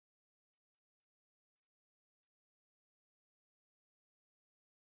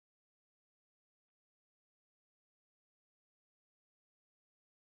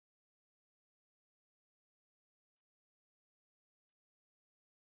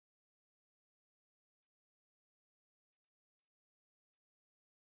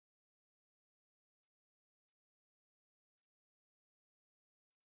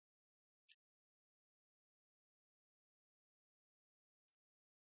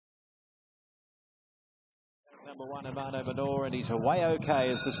Number one, Amano Manor, and he's away okay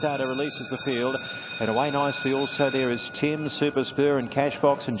as the starter releases the field. And away nicely also there is Tim, Super Spur and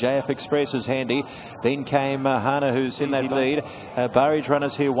Cashbox, and JF Express is handy. Then came Hana, who's in that lead. Burridge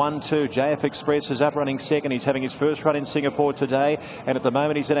runners here, 1-2. JF Express is up running second. He's having his first run in Singapore today. And at the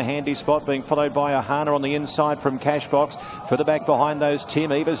moment he's in a handy spot, being followed by Hana on the inside from Cashbox. Further back behind those,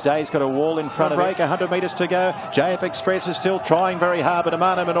 Tim. Eva's Day's got a wall in front of him. 100 metres to go. JF Express is still trying very hard, but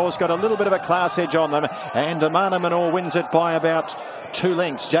Amano Manor's got a little bit of a class edge on them. And Amano Manor wins it by about 2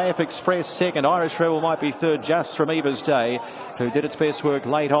 lengths. JF Express second. Irish Rebel might be third, just from Eva's Day, who did its best work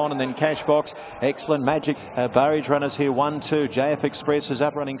late on. And then Cashbox, excellent magic. Burridge runners here, 1-2. JF Express is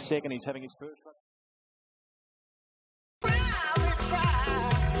up running second. He's having his first run.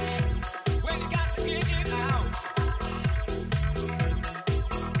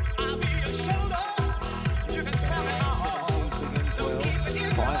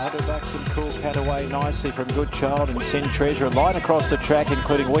 $500 and Cool Cat away nicely from Good Child and Send Treasure. A line across the track,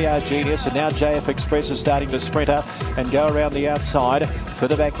 including We Are Genius, and now JF Express is starting to sprint up and go around the outside.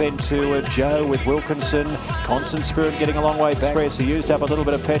 Further back then to Joe with Wilkinson. Constant Spirit getting a long way back. Express, he used up a little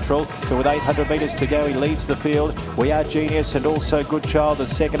bit of petrol, but with 800 metres to go, he leads the field. We Are Genius and also Good Child, the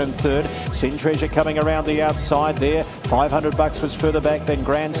second and third. Send Treasure coming around the outside there. $500 was further back than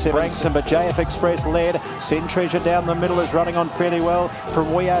Grand Seven, but JF Express led. Send Treasure down the middle is running on fairly well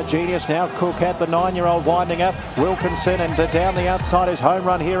from We Are Genius. Now Cool Cat, the 9-year-old, winding up. Wilkinson, and down the outside is Home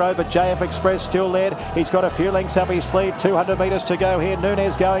Run Hero, but JF Express still led. He's got a few lengths up his sleeve. 200 metres to go here.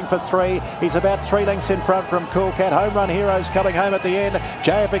 Nunez going for 3. He's about 3 lengths in front from Cool Cat. Home Run Hero's coming home at the end.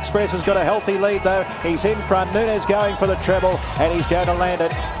 JF Express has got a healthy lead though. He's in front. Nunez going for the treble, and he's going to land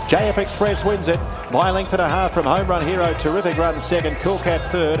it. JF Express wins it by a length and a half from Home Run Hero. Terrific run second. Cool Cat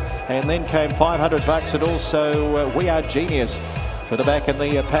third, and then came $500 and also We Are Genius. For the back in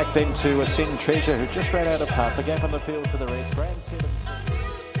the pack then to Send Treasure, who just ran out of puff. A gap on the field to the rest. Grand Seven.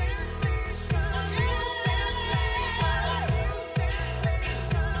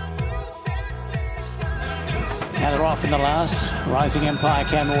 Now they're off in the last. Rising Empire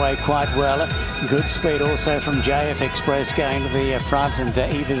came away quite well. Good speed also from JF Express going to the front, and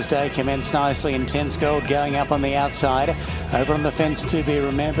Eva's Day commenced nicely. Intense Gold going up on the outside. Over on the fence To Be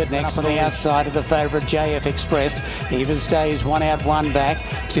Remembered. Next on the outside of the favourite JF Express. Eva's Day is 1 out, 1 back.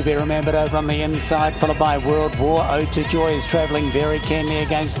 To Be Remembered over on the inside, followed by World War. Ode to Joy is travelling very keenly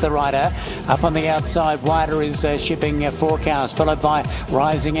against the rider. Up on the outside, wider is Shipping Forecast, followed by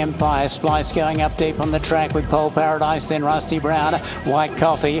Rising Empire. Splice going up deep on the track with Pole Paradise, then Rusty Brown, White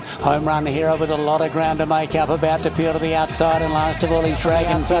Coffee. Home Run Hero with a lot of ground to make up, about to peel to the outside, and last of all he's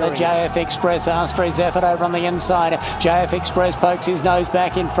Dragon Cutter. JF Express asks for his effort over on the inside. JF Express pokes his nose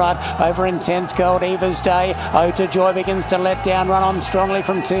back in front over Intense Gold. Eva's Day, Ode to Joy begins to let down, run on strongly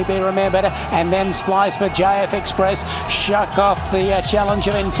from To Be Remembered, and then Splice, but JF Express shuck off the challenge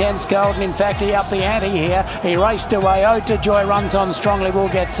of Intense Gold, and in fact he upped the ante here. He raced away. Ode to Joy runs on strongly, will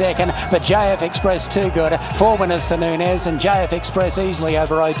get second, but JF Express too good. 4 winners for Nunez, and JF Express easily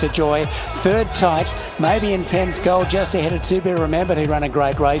over Ode to Joy. Third tight, maybe Intense Gold just ahead of To Be Remembered. He ran a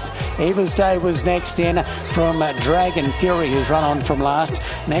great race. Eva's Day was next in from Dragon Fury, who's run on from last.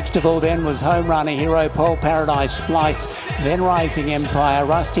 Next of all then was Home Run Hero, Pole Paradise, Splice, then Rising Empire,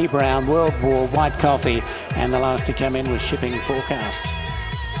 Rusty Brown, World War, White Coffee, and the last to come in was Shipping Forecast.